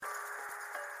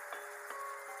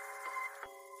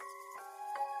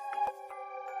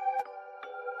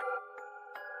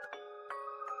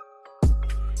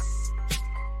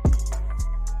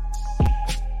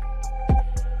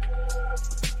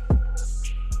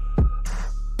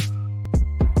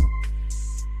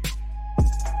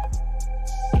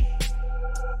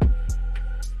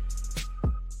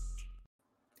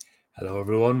Hello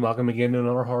everyone, welcome again to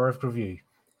another horrific review.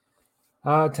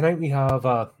 Tonight we have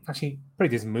actually a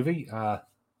pretty decent movie, The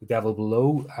Devil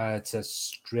Below. It's a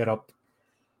straight up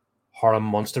horror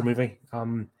monster movie.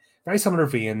 Very similar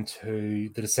vein to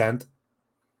The Descent,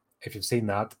 if you've seen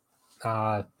that.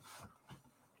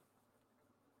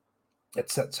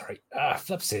 Flip's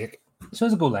sake. As soon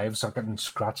as I go live, start getting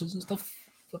scratches and stuff.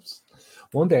 Flips.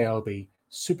 One day I'll be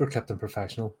super clipped and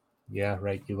professional. Yeah,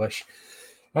 right, you wish.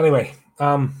 Anyway,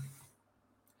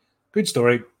 good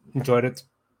story. Enjoyed it.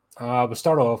 We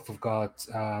start off, we've got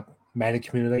mining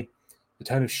community, the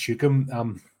town of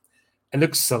Shukum. It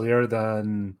looks sillier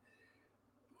than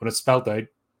when it's spelled out.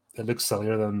 It looks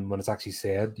sillier than when it's actually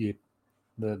said. They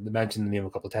mention the name a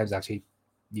couple of times, actually,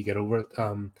 you get over it.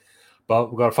 But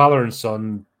we've got a father and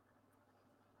son.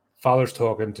 Father's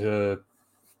talking to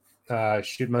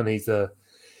Shootman.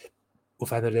 We'll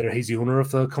find out later, he's the owner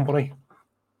of the company.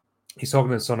 He's talking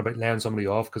to his son about laying somebody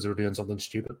off because they're doing something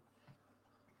stupid.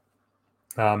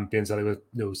 Being silly with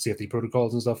safety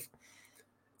protocols and stuff.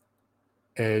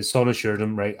 His son assured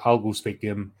him, right, I'll go speak to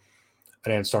him,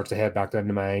 and then starts to head back down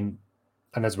the mine,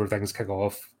 and that's where things kick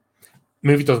off.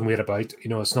 Movie doesn't wait about,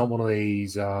 it's not one of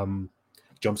these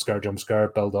jump scare,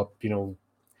 build up,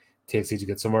 takes you to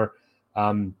get somewhere.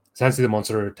 Essentially the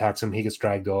monster attacks him, he gets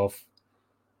dragged off,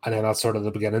 and then that's sort of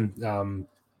the beginning,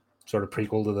 sort of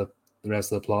prequel to the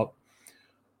rest of the plot.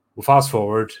 We'll fast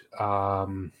forward, I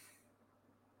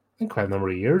think quite a number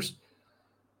of years,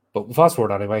 but we'll fast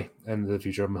forward anyway into the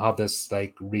future, and we'll have this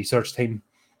like research team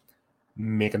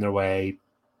making their way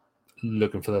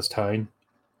looking for this town.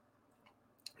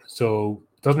 So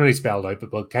it doesn't really spell it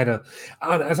out, but kind of,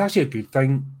 and it's actually a good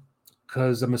thing,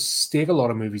 because a mistake a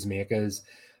lot of movies make is,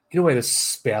 where they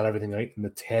spell everything out and they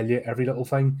tell you every little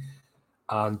thing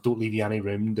and don't leave you any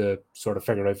room to sort of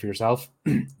figure it out for yourself.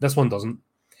 This one doesn't.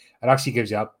 It actually gives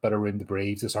you a bit of room to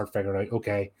breathe, to start figuring out,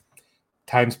 okay,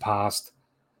 time's passed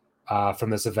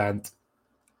from this event,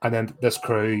 and then this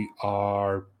crew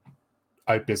are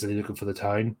out basically looking for the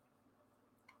town.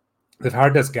 They've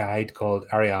hired this guide called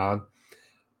Ariana.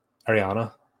 They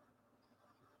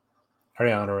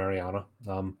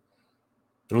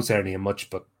don't say her name much,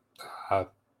 but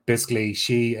basically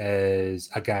she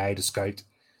is a guide, a scout.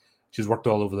 She's worked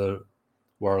all over the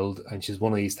world, and she's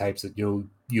one of these types that you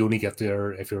only get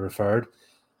there if you're referred.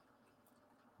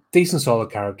 Decent, solid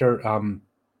character.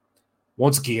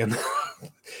 Once again,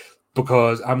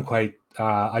 because I'm quite,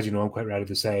 as you know, I'm quite ready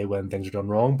to say when things are done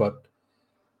wrong, but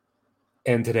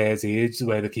in today's age, the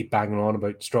way they keep banging on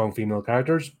about strong female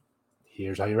characters,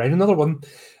 here's how you write another one.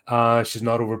 She's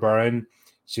not overbearing.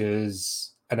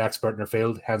 She's an expert in her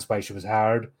field, hence why she was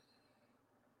hired.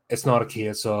 It's not a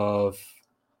case of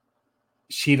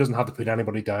she doesn't have to put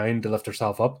anybody down to lift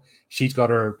herself up. She's got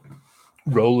her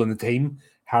role in the team,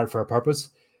 hired for a purpose.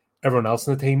 Everyone else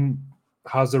in the team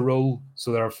has their role,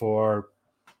 so therefore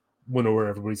we know where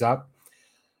everybody's at.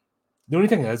 The only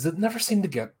thing is, it never seemed to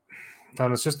get,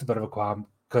 and it's just a bit of a qualm,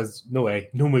 because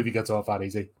no movie gets off that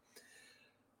easy.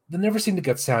 They never seem to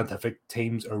get scientific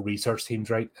teams or research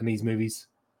teams right in these movies.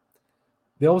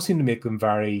 They always seem to make them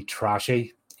very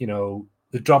trashy. The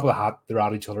drop of the hat, they're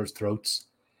at each other's throats.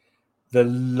 The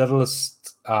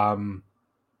littlest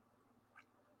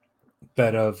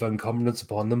bit of incumbents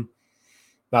upon them,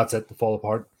 that's it, to fall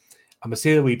apart. I'm going to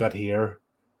say a wee bit here,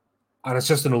 and it's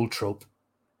just an old trope,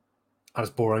 and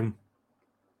it's boring.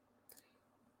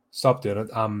 Stop doing it.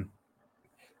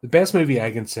 The best movie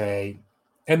I can say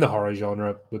in the horror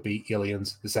genre would be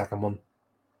Aliens, the second one.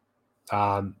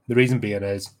 The reason being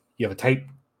is you have a tight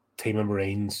team of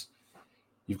Marines.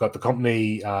 You've got the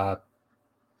company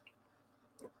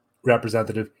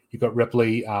representative. You've got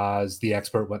Ripley as the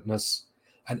expert witness,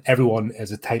 and everyone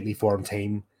is a tightly formed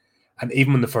team. And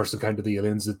even in the first encounter of the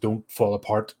aliens, that don't fall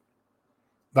apart.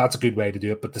 That's a good way to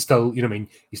do it. But they still, you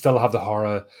still have the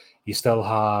horror. You still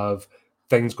have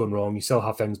things going wrong. You still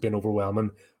have things being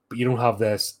overwhelming. But you don't have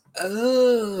this,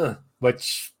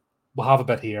 which we'll have a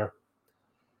bit here.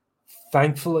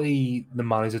 Thankfully, they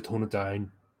managed to tone it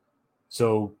down.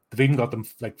 So they've even got them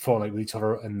like falling out with each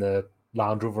other in the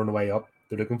Land Rover on the way up.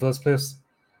 They're looking for this place.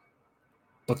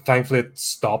 But thankfully, it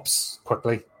stops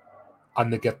quickly,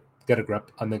 and they get a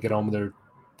grip, and they get on with their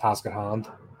task at hand.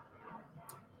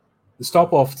 They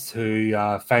stop off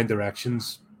to find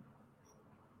directions.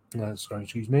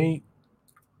 Excuse me.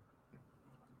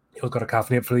 You've got a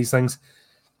caffeinate for these things.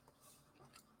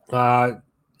 Stop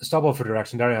off for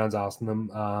direction. Ariane's asking them.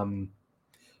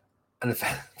 And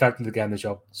effectively, the guy in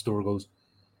the store goes,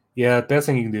 yeah, the best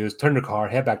thing you can do is turn your car,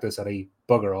 head back to the city,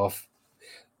 bugger off.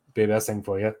 Be the best thing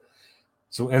for you.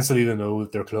 So instantly they know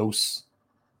that they're close,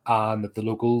 and that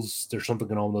there's something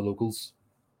going on with the locals.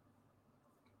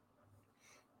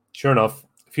 Sure enough,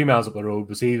 a few miles up the road,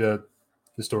 we see the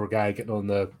store guy getting on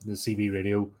the CB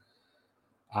radio,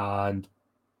 and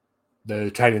they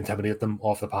try to intimidate them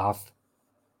off the path.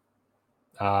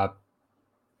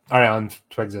 Ariane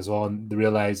twigs this on. They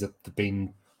realise that they've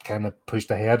been kind of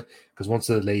pushed ahead, because once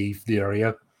they leave the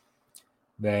area,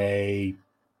 they,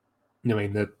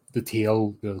 the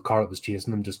tail, the car that was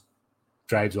chasing them just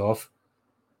drives off.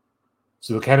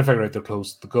 So they kind of figure out they're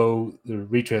close. They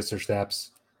retrace their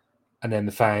steps, and then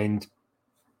they find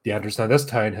the entrance. Now, this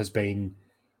town has been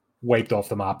wiped off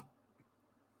the map,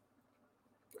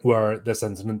 where this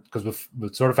incident, because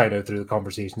we've sort of found out through the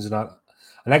conversations and that.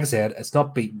 And like I said, it's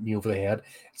not beating you over the head.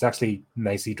 It's actually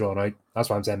nicely drawn out. That's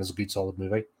why I'm saying it's a good, solid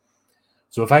movie.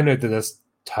 So I find out that this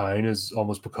town has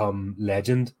almost become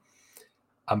legend,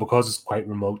 and because it's quite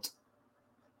remote,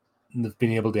 they've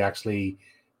been able to actually,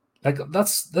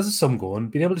 this is some going,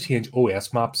 being able to change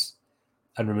OS maps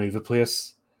and remove a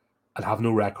place and have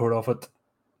no record of it.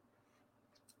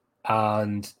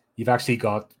 And you've actually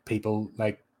got people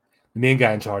like the main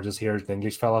guy in charge is here is an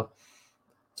English fella.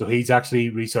 So he's actually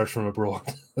researched from abroad,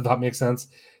 if that makes sense,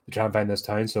 to try and find this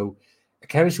town. So it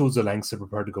kind of shows the lengths they're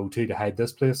prepared to go to hide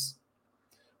this place.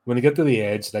 When they get to the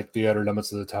edge, like the outer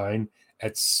limits of the town,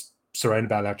 it's surrounded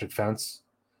by electric fence.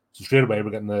 So straight away, we're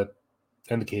getting the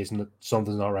indication that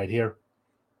something's not right here.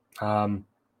 They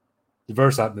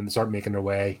verse that, and then they start making their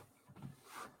way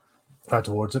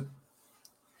towards it.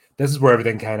 This is where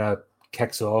everything kind of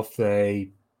kicks off. They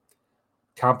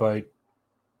camp out.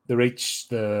 They reach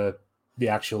the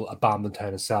actual abandoned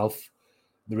town itself.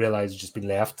 They realize it's just been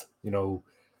left.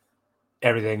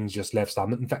 Everything's just left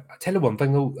standing. In fact, I tell you one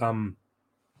thing though.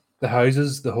 The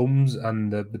houses, the homes,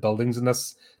 and the buildings in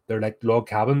this, they're like log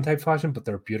cabin type fashion, but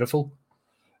they're beautiful.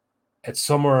 It's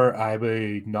somewhere I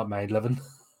would not mind living,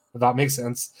 if that makes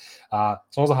sense. As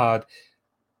long as I had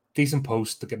decent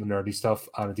posts to get the nerdy stuff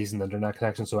and a decent internet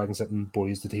connection so I can sit and bore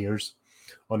you to tears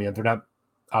on the internet,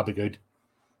 I'll be good.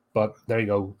 But there you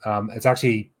go. It's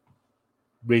actually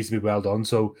reasonably well done.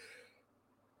 So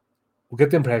we'll get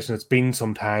the impression it's been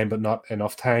some time, but not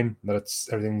enough time that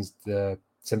everything's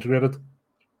disintegrated.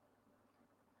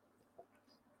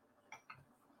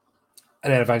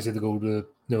 And then eventually they go to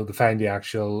to find the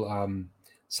actual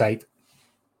site.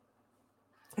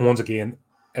 And once again,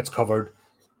 it's covered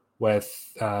with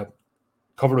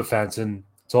fencing.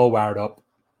 It's all wired up.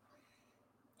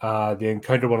 They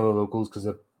encounter one of the locals because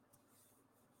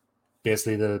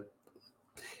basically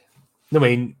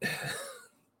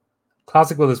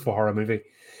classic with this for horror movie.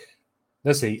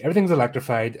 Let's see, everything's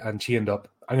electrified and chained up.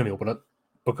 I'm going to open it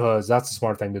because that's a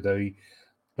smart thing to do,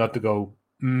 not to go,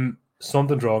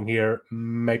 something's wrong here,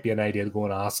 might be an idea to go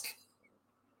and ask.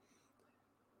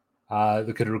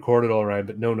 They could have recorded all around,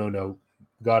 but no.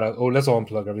 Let's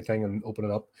unplug everything and open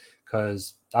it up,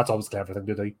 because that's always a clever thing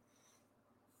to do.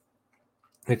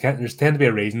 There's tend to be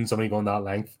a reason somebody going that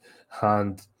length,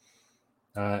 and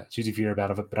it's usually for your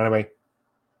benefit. But anyway,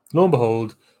 lo and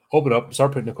behold, open up,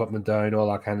 start putting equipment down,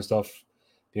 all that kind of stuff.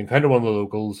 You encounter one of the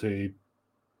locals who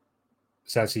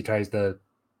essentially tries to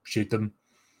shoot them.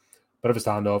 Bit of a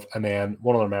standoff, and then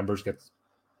one of their members gets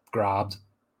grabbed,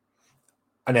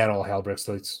 and then all hell breaks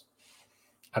loose.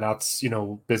 And that's,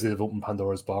 basically they've opened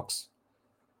Pandora's box.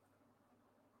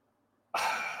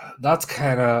 That's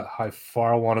kind of how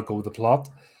far I want to go with the plot,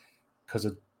 because I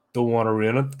don't want to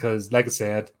ruin it, because like I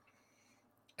said,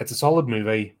 it's a solid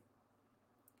movie,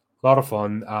 a lot of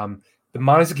fun. They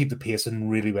managed to keep the pacing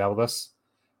really well with this.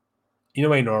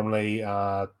 I normally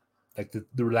they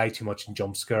rely too much on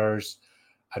jump scares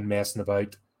and messing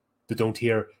about. They don't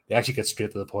here. They actually get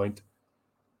straight to the point.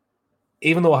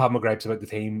 Even though I have my gripes about the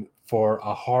team, for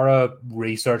a horror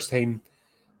research team,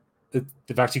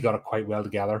 they've actually got it quite well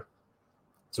together.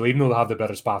 So even though they have the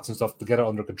better spots and stuff, they get it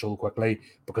under control quickly,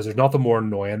 because there's nothing more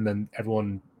annoying than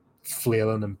everyone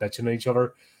flailing and bitching at each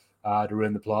other to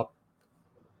ruin the plot.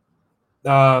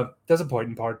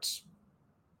 Disappointing parts.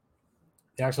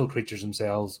 The actual creatures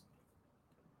themselves,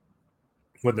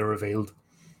 when they're revealed,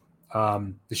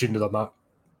 they shouldn't have done that.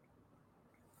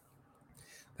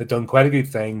 They've done quite a good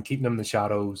thing, keeping them in the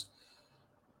shadows.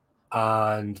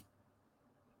 And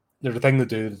there's a thing to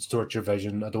do that distorts your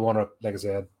vision. I don't want to, like I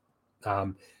said,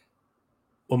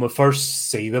 when we first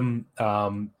see them,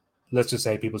 let's just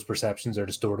say people's perceptions are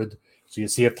distorted. So you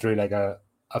see it through like a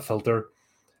filter,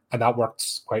 and that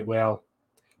works quite well.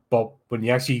 But when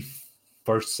you actually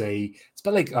first see, it's a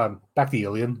bit like back to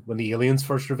Alien, when the aliens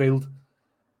first revealed.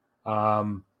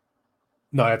 No,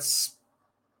 it's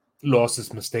lost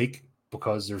its mistake,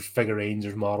 because there's figurines,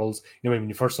 there's models. When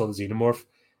you first saw the xenomorph,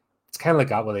 it's kind of like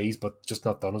that with these, but just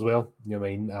not done as well.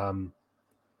 They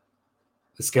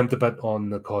skimped a bit on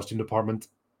the costume department.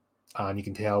 and you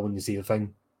can tell when you see the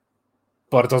thing.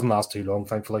 But it doesn't last too long,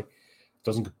 thankfully. It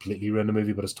doesn't completely ruin the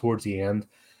movie, but it's towards the end.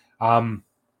 Final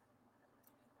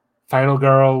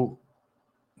girl,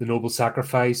 the noble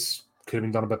sacrifice could have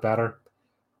been done a bit better.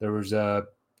 There was a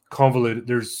convoluted.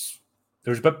 There's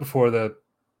a bit before the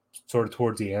sort of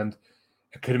towards the end.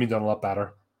 It could have been done a lot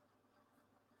better.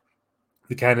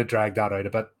 They kind of dragged that out a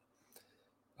bit,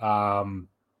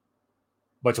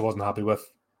 which I wasn't happy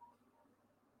with.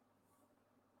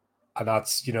 And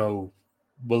that's, we'll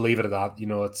leave it at that.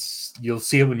 It's you'll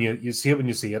see it when you see it when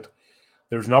you see it.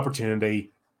 There's an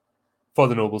opportunity for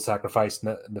the noble sacrifice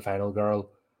in the final girl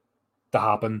to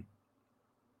happen,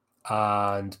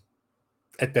 and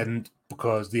it didn't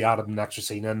because they added an extra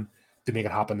scene in to make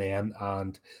it happen then,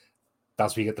 and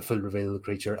that's where you get the full reveal of the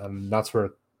creature, and that's where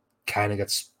it kind of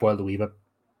gets spoiled a wee bit.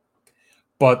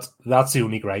 But that's the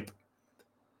only gripe,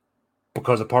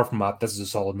 because apart from that, this is a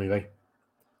solid movie.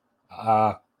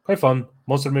 Quite fun.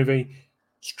 Most of the movie,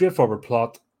 straightforward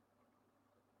plot.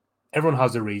 Everyone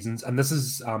has their reasons, and this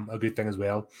is a good thing as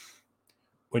well.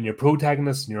 When your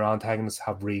protagonists and your antagonists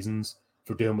have reasons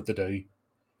for doing what they do,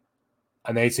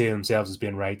 and they see themselves as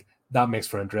being right, that makes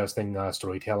for interesting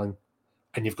storytelling,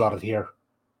 and you've got it here.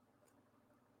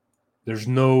 There's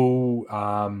no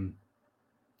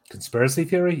conspiracy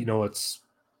theory. It's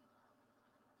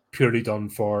purely done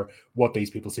for what these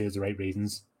people say is the right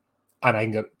reasons, and I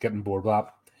can get on board with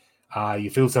that. You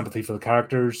feel sympathy for the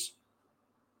characters.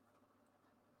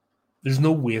 There's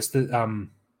no wasted.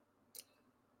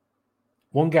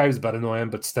 One guy was a bit annoying,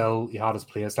 but still he had his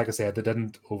place. Like I said, they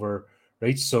didn't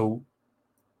overreach. So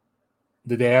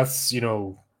the deaths, it's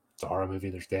a horror movie.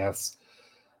 There's deaths,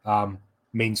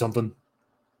 mean something.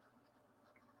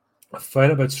 I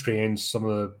find it a bit strange some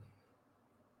of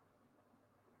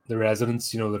the residents,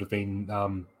 that have been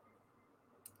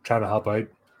trying to help out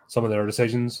some of their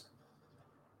decisions,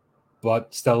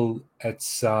 but still,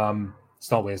 it's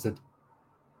not wasted.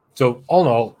 So all in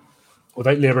all,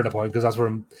 without labouring the point, because that's where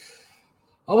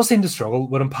I always seem to struggle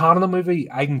when I'm panning a movie.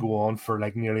 I can go on for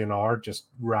like nearly an hour just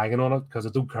ragging on it because I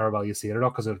don't care whether you see it or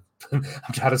not, because I'm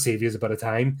trying to save you a bit of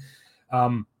time.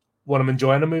 When I'm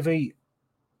enjoying a movie,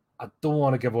 I don't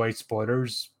want to give away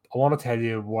spoilers. I want to tell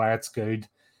you why it's good,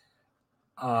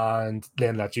 and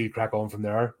then let you crack on from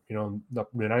there. Not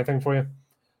ruin anything for you.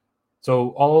 So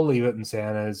all I'll leave it in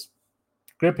saying is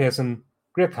great pacing,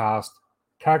 great cast,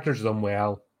 characters done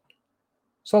well,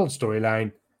 solid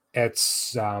storyline.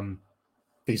 It's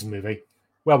decent movie,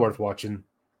 well worth watching.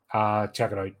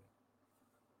 Check it out.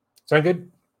 Sound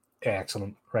good?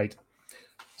 Excellent. Right.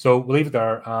 So we'll leave it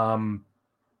there. I'm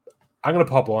going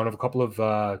to pop on. I have a couple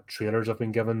of trailers I've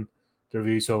been given to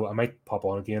review, so I might pop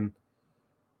on again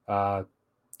to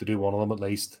do one of them at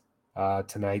least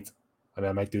tonight, and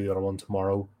I might do the other one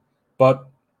tomorrow. But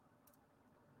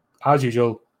as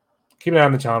usual, keep an eye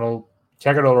on the channel.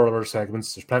 Check out all our other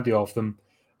segments. There's plenty of them.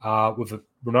 We're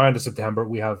now into September.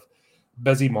 We have a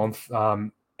busy month.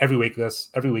 Every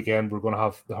weekend, we're going to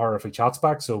have the Horrific chats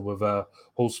back. So we've a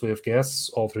whole slew of guests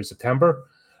all through September.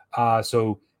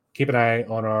 So keep an eye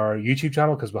on our YouTube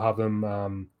channel because we'll have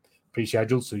them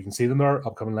pre-scheduled so you can see them there,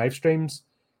 upcoming live streams.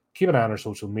 Keep an eye on our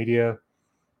social media.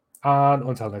 And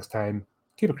until next time,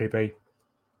 keep it creepy,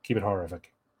 keep it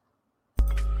horrific.